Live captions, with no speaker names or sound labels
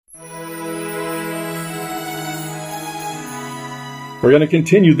We're going to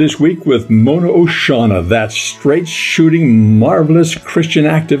continue this week with Mona Oshana, that straight-shooting, marvelous Christian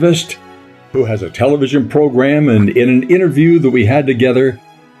activist who has a television program, and in an interview that we had together,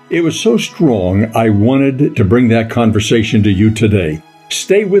 it was so strong I wanted to bring that conversation to you today.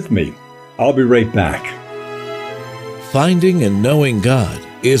 Stay with me. I'll be right back. Finding and knowing God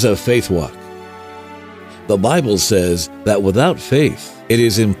is a faith walk. The Bible says that without faith, it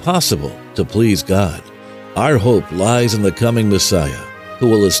is impossible to please God. Our hope lies in the coming Messiah, who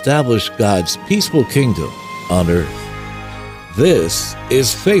will establish God's peaceful kingdom on earth. This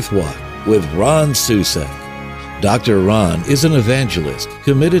is Faith Walk with Ron Susek. Dr. Ron is an evangelist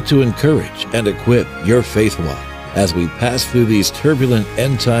committed to encourage and equip your faith walk as we pass through these turbulent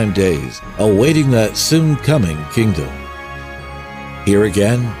end-time days, awaiting that soon-coming kingdom. Here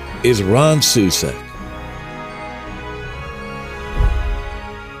again is Ron Susek.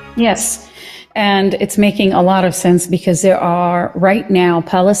 Yes, and it's making a lot of sense because there are right now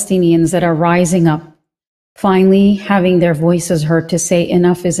Palestinians that are rising up, finally having their voices heard to say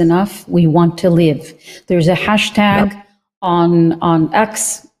enough is enough. We want to live. There's a hashtag on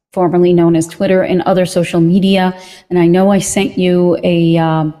X, formerly known as Twitter, and other social media. And I know I sent you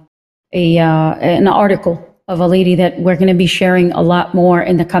an article of a lady that we're going to be sharing a lot more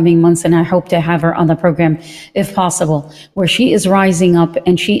in the coming months, and I hope to have her on the program if possible, where she is rising up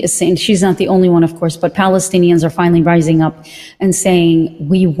and she is saying, she's not the only one, of course, but Palestinians are finally rising up and saying,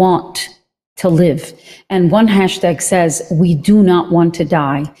 we want to live. And one hashtag says, we do not want to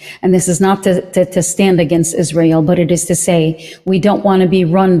die. And this is not to stand against Israel, but it is to say, we don't want to be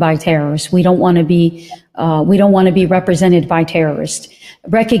run by terrorists. We don't want to be represented by terrorists.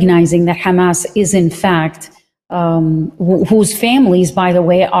 Recognizing that Hamas is in fact, whose families, by the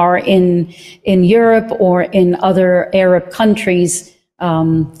way, are in Europe or in other Arab countries,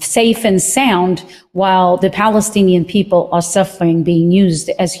 safe and sound, while the Palestinian people are suffering, being used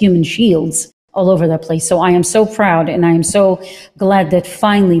as human shields all over the place. So I am so proud and I am so glad that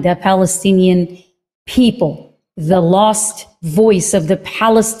finally the Palestinian people, the lost voice of the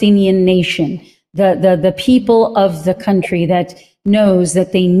Palestinian nation, the people of the country that knows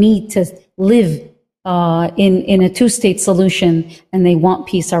that they need to live in a two-state solution and they want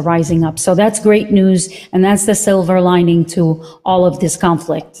peace, are rising up. So that's great news, and that's the silver lining to all of this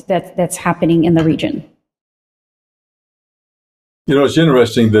conflict that's happening in the region. You know, it's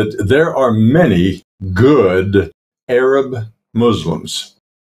interesting that there are many good Arab Muslims.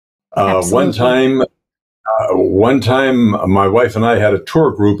 One time, my wife and I had a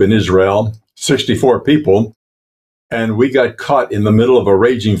tour group in Israel, 64 people, and we got caught in the middle of a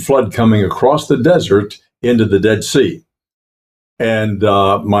raging flood coming across the desert into the Dead Sea. And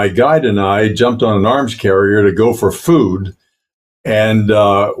my guide and I jumped on an arms carrier to go for food. And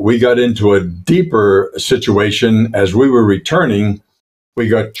we got into a deeper situation as we were returning. We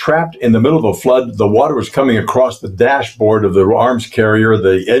got trapped in the middle of a flood. The water was coming across the dashboard of the arms carrier.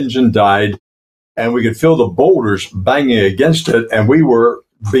 The engine died, and we could feel the boulders banging against it. And we were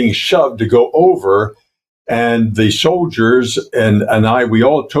being shoved to go over. And the soldiers and I, we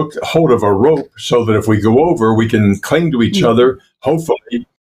all took hold of a rope so that if we go over, we can cling to each other, hopefully.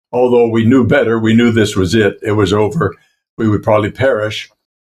 Although we knew better, we knew this was it. It was over. We would probably perish.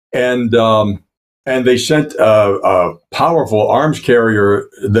 And they sent a powerful arms carrier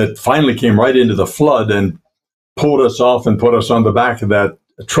that finally came right into the flood and pulled us off and put us on the back of that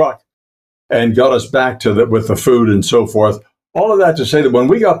truck and got us back to with the food and so forth. All of that to say that when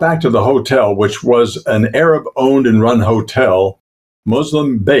we got back to the hotel, which was an Arab-owned and run hotel,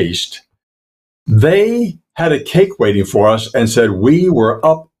 Muslim-based, they had a cake waiting for us and said, we were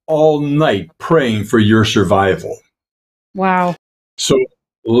up all night praying for your survival. Wow. So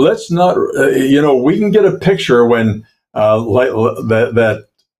let's not, we can get a picture when that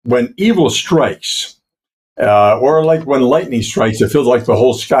when evil strikes, or like when lightning strikes, it feels like the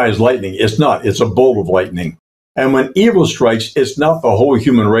whole sky is lightning. It's not. It's a bolt of lightning. And when evil strikes, it's not the whole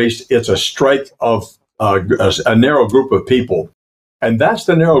human race. It's a strike of a narrow group of people. And that's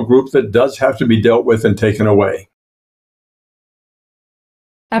the narrow group that does have to be dealt with and taken away.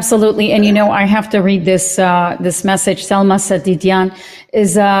 Absolutely. And, I have to read this message. Selma Sadidian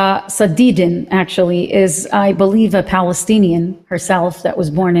Sadidin, actually, is, I believe, a Palestinian herself that was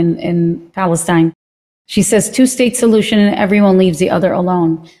born in Palestine. She says, two-state solution and everyone leaves the other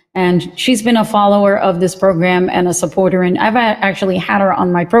alone. And she's been a follower of this program and a supporter. And I've actually had her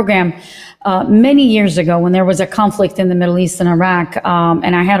on my program many years ago when there was a conflict in the Middle East and Iraq.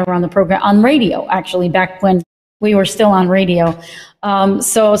 And I had her on the program on radio, actually, back when we were still on radio.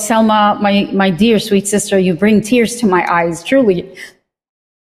 So Selma, my dear sweet sister, you bring tears to my eyes, truly.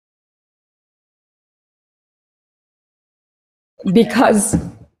 because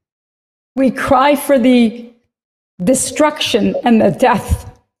we cry for the destruction and the death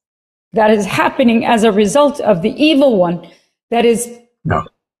that is happening as a result of the evil one that is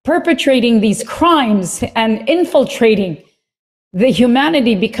perpetrating these crimes and infiltrating the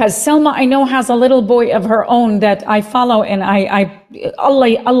humanity. Because Selma, I know, has a little boy of her own that I follow, and Allah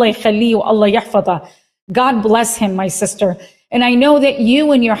yakhalli wa Allah yahfadha. God bless him, my sister. And I know that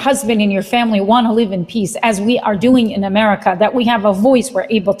you and your husband and your family want to live in peace, as we are doing in America, that we have a voice, we're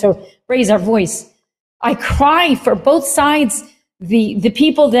able to raise our voice. I cry for both sides, the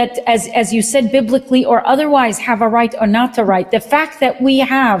people that, as you said, biblically or otherwise, have a right or not to right. The fact that we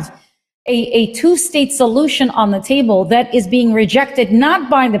have a two-state solution on the table that is being rejected, not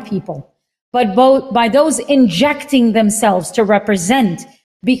by the people, but by those injecting themselves to represent,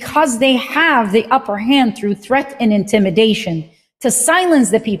 because they have the upper hand through threat and intimidation to silence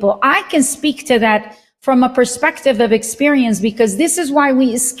the people. I can speak to that from a perspective of experience, because this is why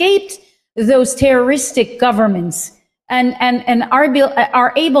we escaped those terroristic governments and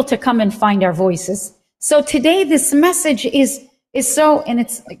are able to come and find our voices. So today, this message is so, and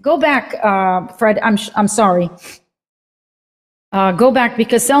it's, go back, Fred, I'm sorry. Go back,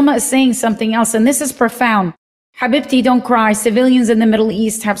 because Selma is saying something else, and this is profound. Habibti, don't cry. Civilians in the Middle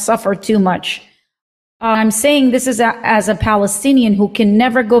East have suffered too much. I'm saying this is as a Palestinian who can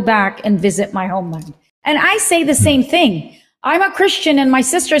never go back and visit my homeland. And I say the same thing. I'm a Christian and my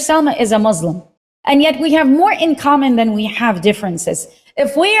sister Selma is a Muslim. And yet we have more in common than we have differences.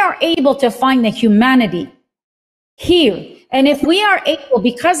 If we are able to find the humanity here, and if we are able,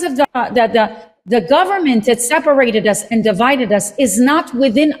 because of the government that separated us and divided us is not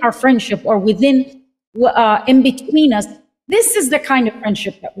within our friendship or within in between us, this is the kind of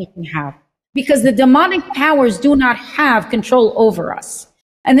friendship that we can have, because the demonic powers do not have control over us.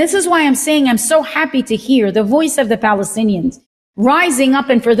 And this is why I'm saying I'm so happy to hear the voice of the Palestinians rising up.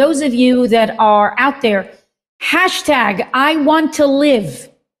 And for those of you that are out there, hashtag I want to live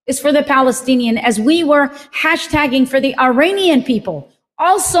is for the Palestinian, as we were hashtagging for the Iranian people,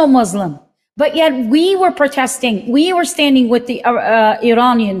 also Muslim. But yet we were protesting. We were standing with the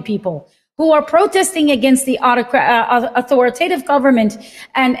Iranian people who are protesting against the authoritative government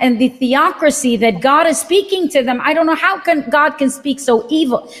and the theocracy that God is speaking to them. I don't know how God can speak so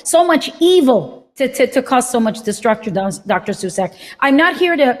much evil to cause so much destruction, Dr. Susek. I'm not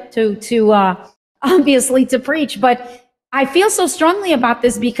here to obviously to preach, but I feel so strongly about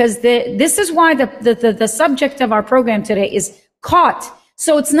this, because this is why the subject of our program today is caught.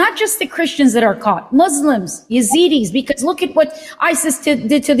 So it's not just the Christians that are caught, Muslims, Yazidis, because look at what ISIS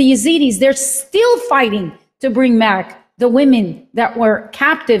did to the Yazidis. They're still fighting to bring back the women that were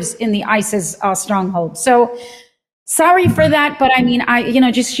captives in the ISIS stronghold. So sorry for that, but I mean,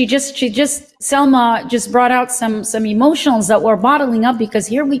 Selma just brought out some emotions that were bottling up, because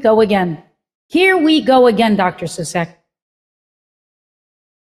here we go again. Here we go again, Dr. Susek.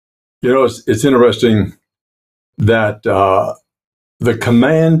 You know, it's interesting that the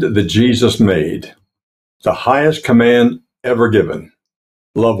command that Jesus made, the highest command ever given,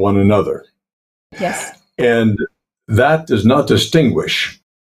 love one another. Yes. And that does not distinguish.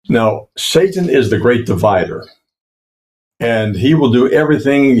 Now, Satan is the great divider, and he will do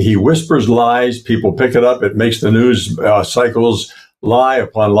everything. He whispers lies. People pick it up. It makes the news cycles, lie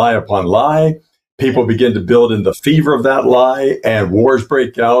upon lie upon lie. People begin to build in the fever of that lie, and wars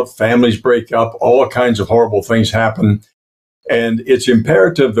break out, families break up, all kinds of horrible things happen. And it's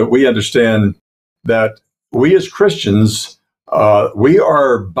imperative that we understand that we as Christians, we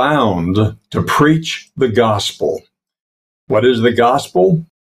are bound to preach the gospel. What is the gospel?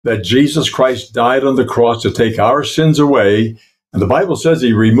 That Jesus Christ died on the cross to take our sins away. And the Bible says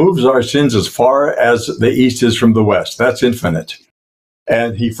he removes our sins as far as the east is from the west. That's infinite.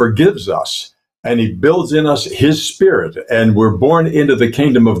 And he forgives us. And he builds in us his spirit, and we're born into the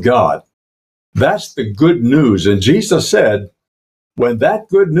kingdom of God. That's the good news. And Jesus said, when that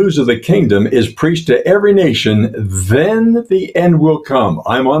good news of the kingdom is preached to every nation, then the end will come.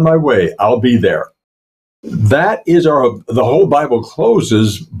 I'm on my way. I'll be there. That is the whole Bible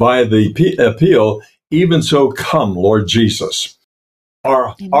closes by the appeal, even so come, Lord Jesus.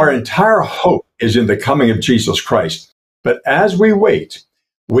 Our entire hope is in the coming of Jesus Christ. But as we wait,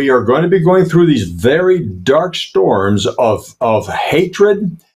 we are going to be going through these very dark storms of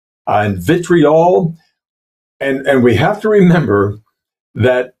hatred and vitriol. And we have to remember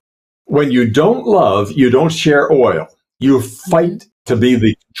that when you don't love, you don't share oil. You fight to be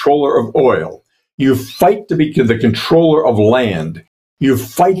the controller of oil. You fight to be the controller of land. You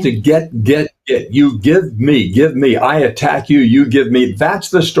fight to get. You give me. I attack you, you give me. That's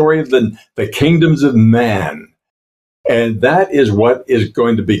the story of the kingdoms of man. And that is what is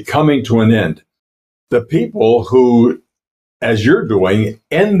going to be coming to an end. The people who, as you're doing,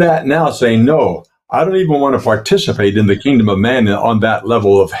 end that now saying, no, I don't even want to participate in the kingdom of man on that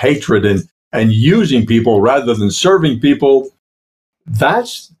level of hatred and using people rather than serving people.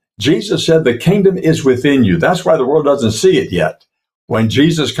 That's, Jesus said, the kingdom is within you. That's why the world doesn't see it yet. When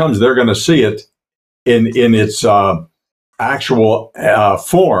Jesus comes, they're going to see it in its actual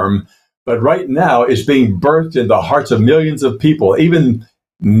form. But right now, it's being birthed in the hearts of millions of people. Even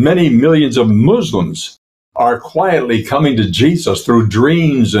many millions of Muslims are quietly coming to Jesus through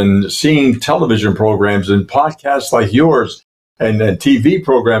dreams and seeing television programs and podcasts like yours and TV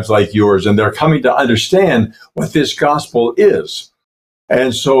programs like yours. And they're coming to understand what this gospel is.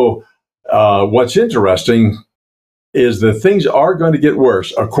 And so what's interesting is that things are going to get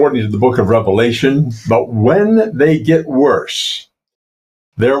worse, according to the book of Revelation. But when they get worse,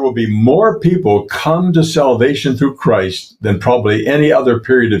 there will be more people come to salvation through Christ than probably any other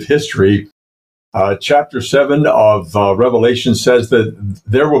period of history. Chapter 7 of Revelation says that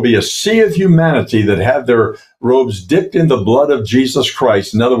there will be a sea of humanity that have their robes dipped in the blood of Jesus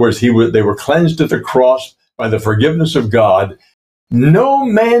Christ. In other words, they were cleansed at the cross by the forgiveness of God. No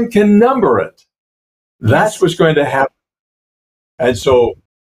man can number it. That's what's going to happen. And so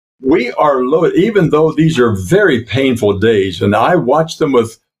we are loaded, even though these are very painful days, and I watch them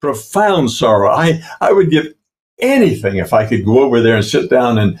with profound sorrow. I would give anything if I could go over there and sit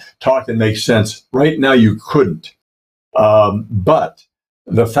down and talk and make sense. Right now, you couldn't. But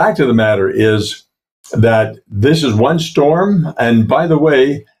the fact of the matter is that this is one storm. And by the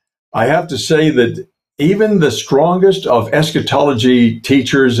way, I have to say that even the strongest of eschatology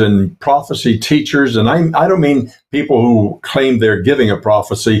teachers and prophecy teachers, and I don't mean people who claim they're giving a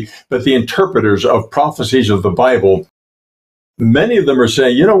prophecy, but the interpreters of prophecies of the Bible, many of them are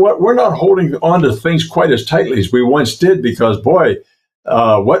saying, you know what, we're not holding on to things quite as tightly as we once did, because, boy,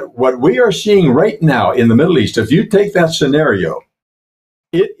 what we are seeing right now in the Middle East, if you take that scenario,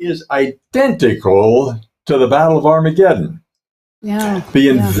 it is identical to the Battle of Armageddon. Yeah. The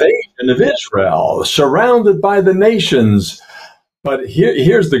invasion of Israel, surrounded by the nations. But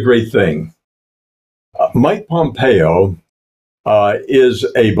here's the great thing. Mike Pompeo is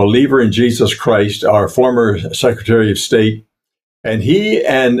a believer in Jesus Christ, our former Secretary of State, and he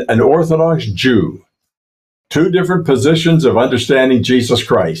and an Orthodox Jew, two different positions of understanding Jesus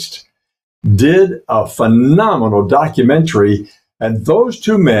Christ, did a phenomenal documentary. And those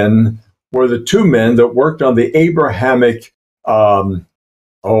two men were the two men that worked on the Abrahamic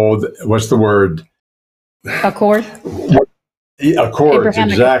what's the word? Accord? Accords,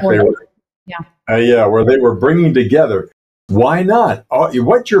 exactly. Accord. Yeah, where they were bringing together. Why not?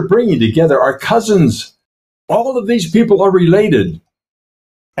 What you're bringing together are cousins. All of these people are related.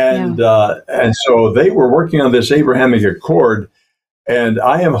 And so they were working on this Abrahamic Accord, and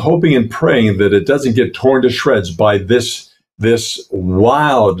I am hoping and praying that it doesn't get torn to shreds by this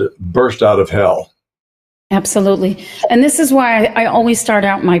wild burst out of hell. Absolutely. And this is why I always start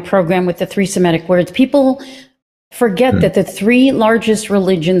out my program with the three Semitic words. People forget that the three largest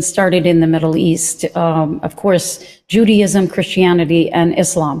religions started in the Middle East. Of course, Judaism, Christianity, and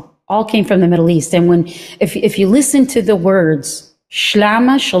Islam all came from the Middle East. And if you listen to the words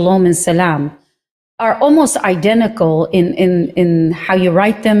Shlama, Shalom, and Salam, are almost identical in how you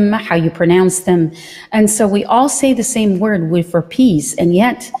write them, how you pronounce them. And so we all say the same word for peace, and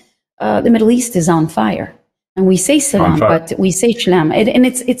yet the Middle East is on fire. And we say salam, but we say shalom. And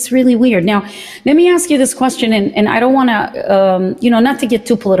it's really weird. Now, let me ask you this question, and I don't want to, not to get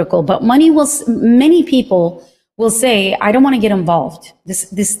too political, but many people will say, I don't want to get involved.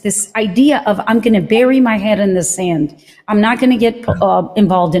 This idea of I'm going to bury my head in the sand. I'm not going to get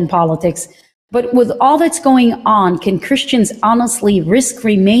involved in politics. But with all that's going on, can Christians honestly risk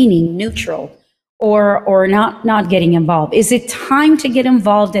remaining neutral or not getting involved? Is it time to get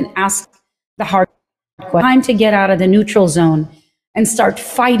involved and ask the hard question? Time to get out of the neutral zone and start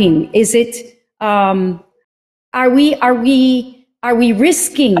fighting? Is it are we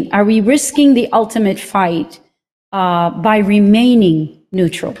risking the ultimate fight by remaining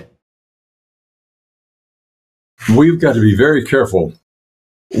neutral? We've got to be very careful.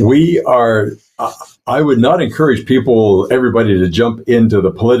 I would not encourage everybody to jump into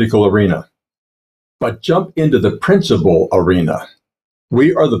the political arena, but jump into the principle arena.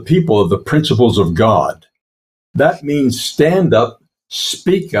 We are the people of the principles of God. That means stand up,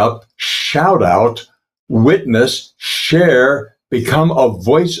 speak up, shout out, witness, share, become a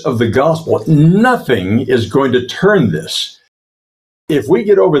voice of the gospel. Nothing is going to turn this. If we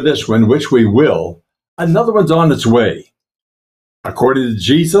get over this one, which we will, another one's on its way. According to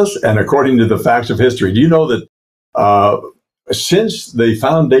Jesus and according to the facts of history. Do you know that since the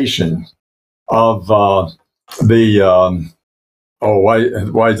foundation of why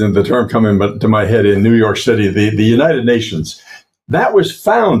isn't the term coming to my head, in New York City, the United Nations, that was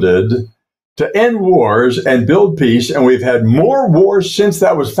founded to end wars and build peace, and we've had more wars since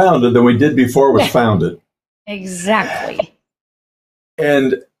that was founded than we did before it was founded. Exactly.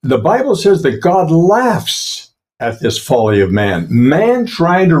 And the Bible says that God laughs at this folly of man. Man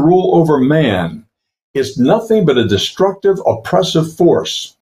trying to rule over man is nothing but a destructive, oppressive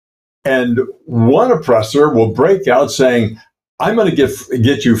force. And one oppressor will break out saying, I'm going to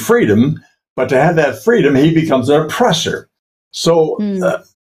get you freedom, but to have that freedom, he becomes an oppressor. So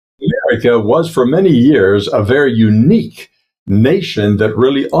America was for many years a very unique nation that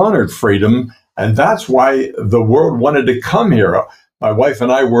really honored freedom, and that's why the world wanted to come here. My wife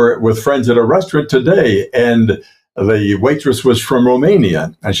and I were with friends at a restaurant today, and the waitress was from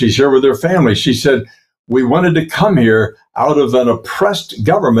Romania, and she's here with her family. She said, we wanted to come here out of an oppressed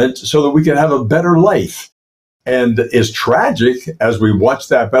government so that we could have a better life. And it's tragic as we watch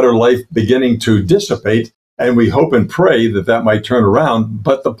that better life beginning to dissipate, and we hope and pray that that might turn around.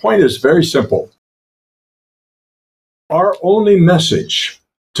 But the point is very simple. Our only message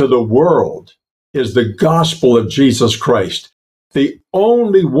to the world is the gospel of Jesus Christ. The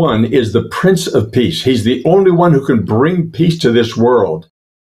only one is the Prince of Peace. He's the only one who can bring peace to this world.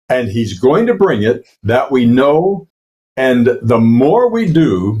 And he's going to bring it, that we know. And the more we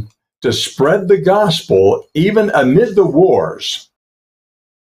do to spread the gospel, even amid the wars,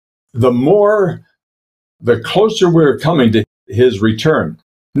 the closer we're coming to his return.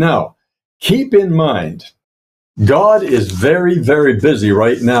 Now, keep in mind, God is very, very busy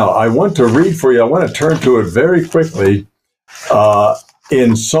right now. I want to read for you. I want to turn to it very quickly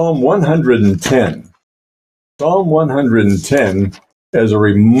in Psalm 110. Psalm 110 is a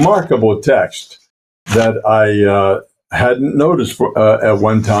remarkable text that I hadn't noticed at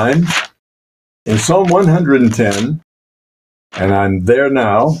one time. In Psalm 110, and I'm there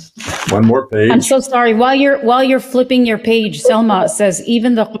now. One more page. I'm so sorry. While you're flipping your page, Selma says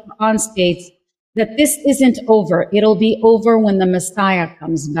even the Quran states that this isn't over. It'll be over when the Messiah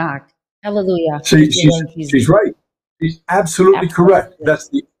comes back. Hallelujah. She's right. She's absolutely correct. That's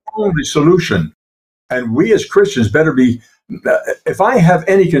the only solution. And we as Christians better be, if I have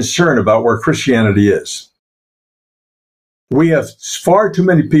any concern about where Christianity is, we have far too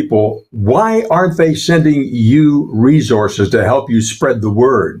many people. Why aren't they sending you resources to help you spread the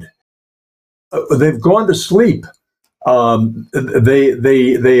word? They've gone to sleep.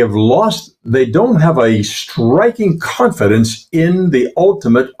 They have lost. They don't have a striking confidence in the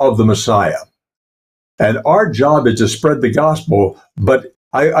ultimate of the Messiah. And our job is to spread the gospel. But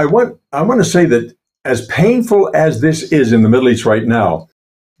I want to say that as painful as this is in the Middle East right now,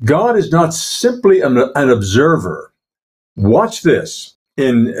 God is not simply an observer. Watch this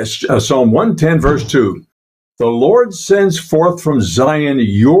in Psalm 110, verse 2. The Lord sends forth from Zion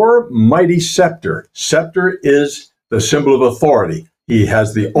your mighty scepter. Scepter is the symbol of authority. He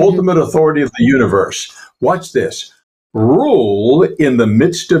has the ultimate authority of the universe. Watch this. Rule in the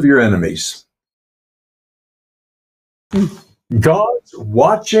midst of your enemies. God's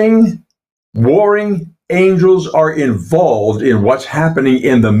watching, warring angels are involved in what's happening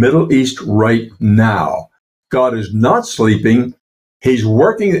in the Middle East right now. God is not sleeping. He's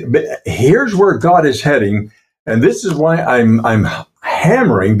working. Here's where God is heading. And this is why I'm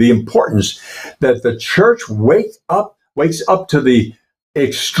hammering the importance that the church wakes up to the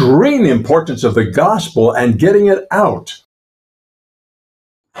extreme importance of the gospel and getting it out.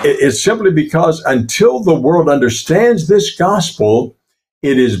 It's simply because until the world understands this gospel,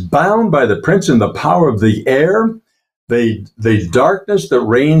 it is bound by the prince and the power of the air, the darkness that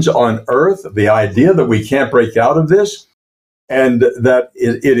reigns on earth, the idea that we can't break out of this, and that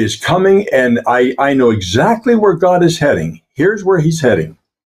it is coming. And I know exactly where God is heading. Here's where he's heading.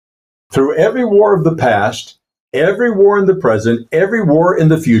 Through every war of the past, every war in the present, every war in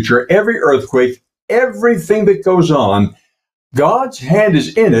the future, every earthquake, everything that goes on, God's hand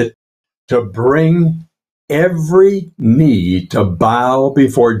is in it to bring every knee to bow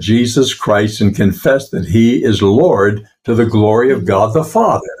before Jesus Christ and confess that he is Lord to the glory of God the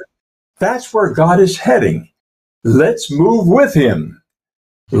Father. That's where God is heading. Let's move with him.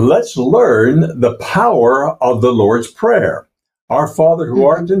 Let's learn the power of the Lord's Prayer. Our Father who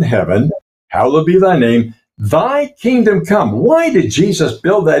art in heaven, hallowed be thy name. Thy kingdom come. Why did Jesus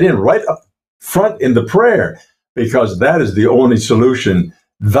build that in right up front in the prayer? Because that is the only solution.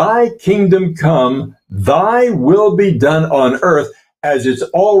 Thy kingdom come, thy will be done on earth as it's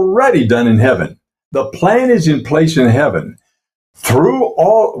already done in heaven. The plan is in place in heaven. Through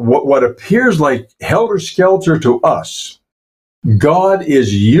all what appears like helter-skelter to us, God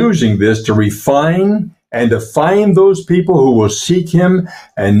is using this to refine and to find those people who will seek him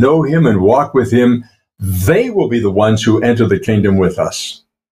and know him and walk with him. They will be the ones who enter the kingdom with us.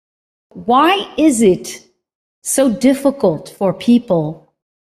 Why is it so difficult for people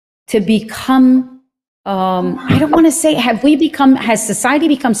to become, I don't want to say, has society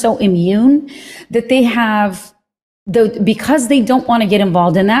become so immune that they have, because they don't want to get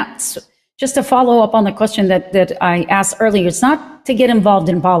involved in that? Just to follow up on the question that I asked earlier, it's not to get involved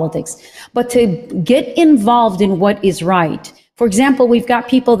in politics, but to get involved in what is right. For example, we've got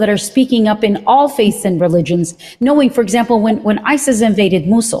people that are speaking up in all faiths and religions, knowing, for example, when ISIS invaded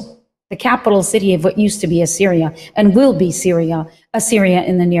Mosul, the capital city of what used to be Assyria and will be Assyria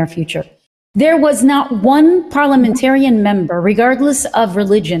in the near future, there was not one parliamentarian member, regardless of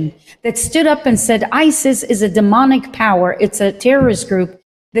religion, that stood up and said ISIS is a demonic power. It's a terrorist group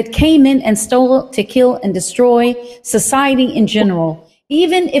that came in and stole to kill and destroy society in general.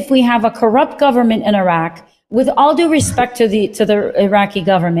 Even if we have a corrupt government in Iraq, with all due respect to the Iraqi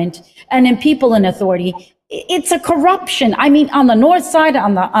government and in people in authority, it's a corruption. I mean, on the north side,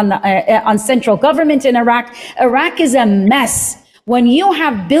 on central government in Iraq, Iraq is a mess. When you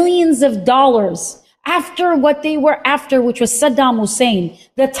have billions of dollars after what they were after, which was Saddam Hussein,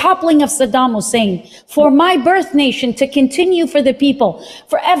 the toppling of Saddam Hussein, for my birth nation to continue for the people,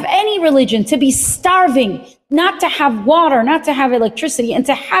 for any religion to be starving, not to have water, not to have electricity, and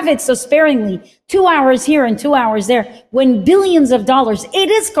to have it so sparingly, 2 hours here and 2 hours there, when billions of dollars, it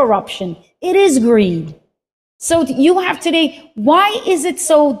is corruption, it is greed. So you have today, why is it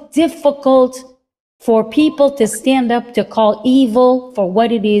so difficult for people to stand up to call evil for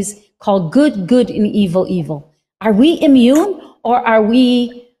what it is, call good, good, and evil, evil? Are we immune, or are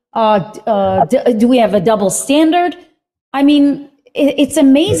we, do we have a double standard? I mean, it's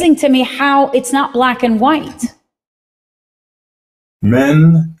amazing to me how it's not black and white.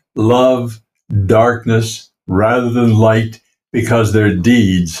 Men love darkness rather than light because their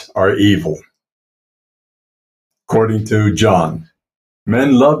deeds are evil. According to John,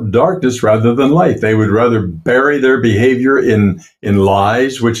 men love darkness rather than light. They would rather bury their behavior in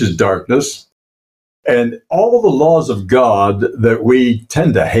lies, which is darkness, and all the laws of God that we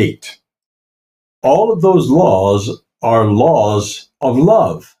tend to hate. All of those laws are laws of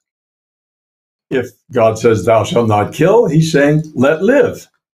love. If God says, thou shalt not kill, he's saying, let live.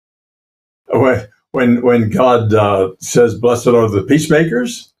 When God says, blessed are the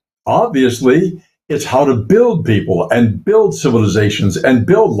peacemakers, obviously, it's how to build people and build civilizations and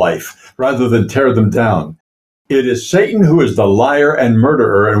build life rather than tear them down. It is Satan who is the liar and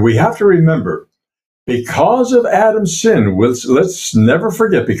murderer. And we have to remember, because of Adam's sin, let's never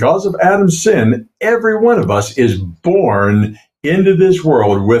forget, because of Adam's sin, every one of us is born into this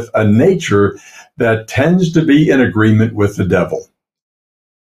world with a nature that tends to be in agreement with the devil.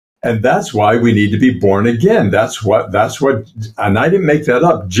 And that's why we need to be born again. That's what, and I didn't make that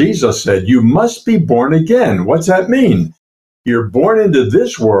up. Jesus said, you must be born again. What's that mean? You're born into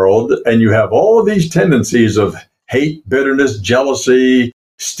this world and you have all of these tendencies of hate, bitterness, jealousy,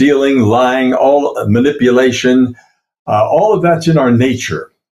 stealing, lying, all manipulation, all of that's in our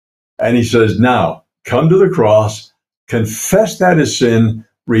nature. And he says, now come to the cross, confess that as sin,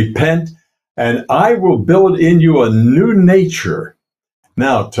 repent, and I will build in you a new nature.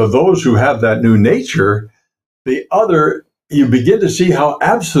 Now, to those who have that new nature, you begin to see how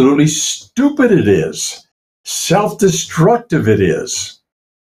absolutely stupid it is, self-destructive it is,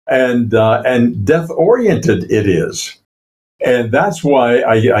 and death-oriented it is. And that's why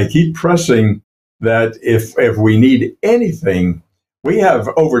I keep pressing that if we need anything, we have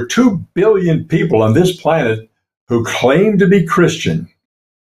over 2 billion people on this planet who claim to be Christian.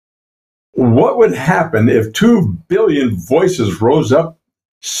 What would happen if 2 billion voices rose up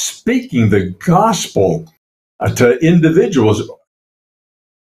speaking the gospel to individuals?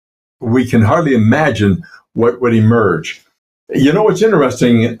 We can hardly imagine what would emerge. You know, it's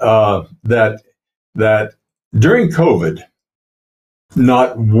interesting that during COVID,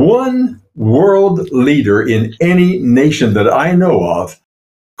 not one world leader in any nation that I know of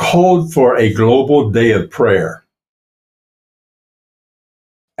called for a global day of prayer.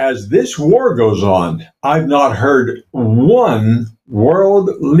 As this war goes on, I've not heard one world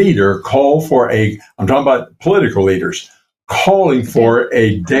leader call for I'm talking about political leaders, calling for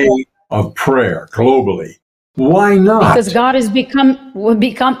a day of prayer globally. Why not? Because God has become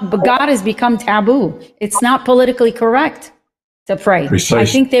taboo. It's not politically correct to pray. Precisely. I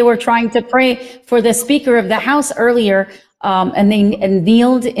think they were trying to pray for the Speaker of the House earlier and they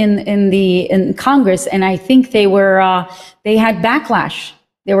kneeled in Congress, and I think they had backlash.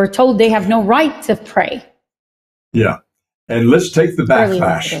 They were told they have no right to pray. Yeah, and let's take the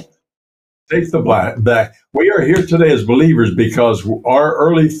backlash. Take the back. We are here today as believers because our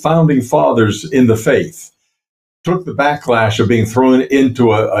early founding fathers in the faith took the backlash of being thrown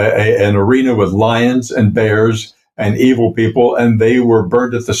into an arena with lions and bears and evil people, and they were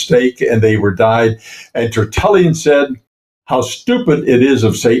burned at the stake and they were died. And Tertullian said, how stupid it is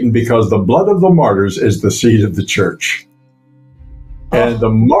of Satan, because the blood of the martyrs is the seed of the church. And the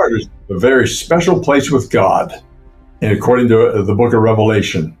martyrs, a very special place with God, and according to the book of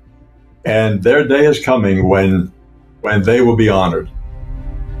Revelation. And their day is coming when they will be honored.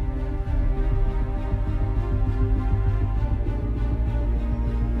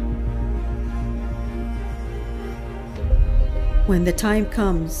 When the time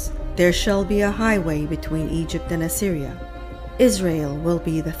comes, there shall be a highway between Egypt and Assyria. Israel will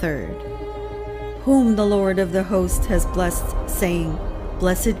be the third, whom the Lord of the host has blessed, saying,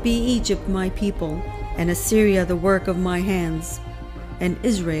 Blessed be Egypt, my people, and Assyria, the work of my hands, and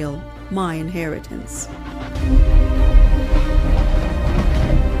Israel, my inheritance.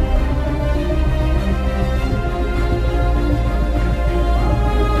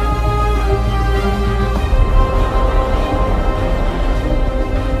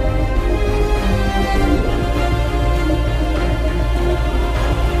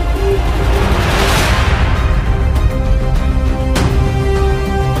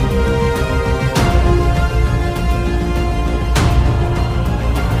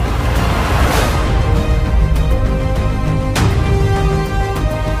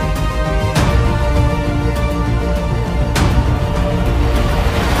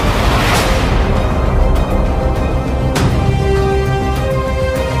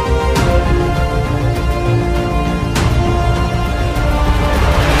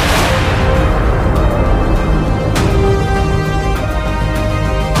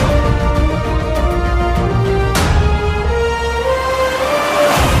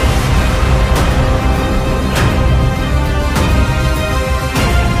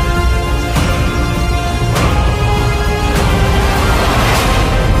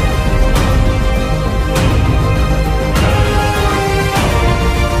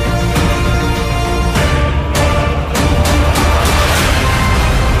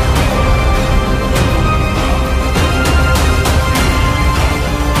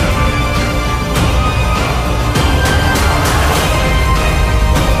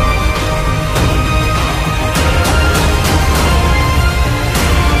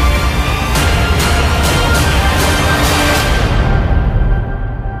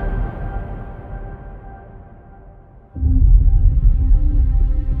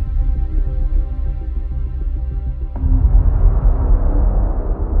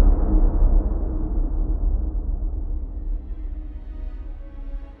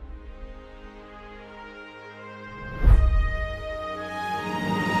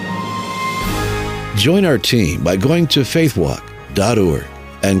 Join our team by going to faithwalk.org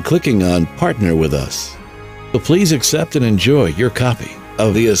and clicking on Partner with Us. So please accept and enjoy your copy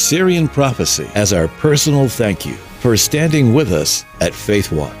of the Assyrian Prophecy as our personal thank you for standing with us at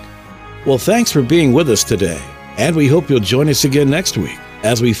Faithwalk. Well, thanks for being with us today, and we hope you'll join us again next week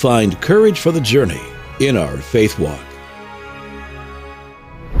as we find courage for the journey in our Faith Walk.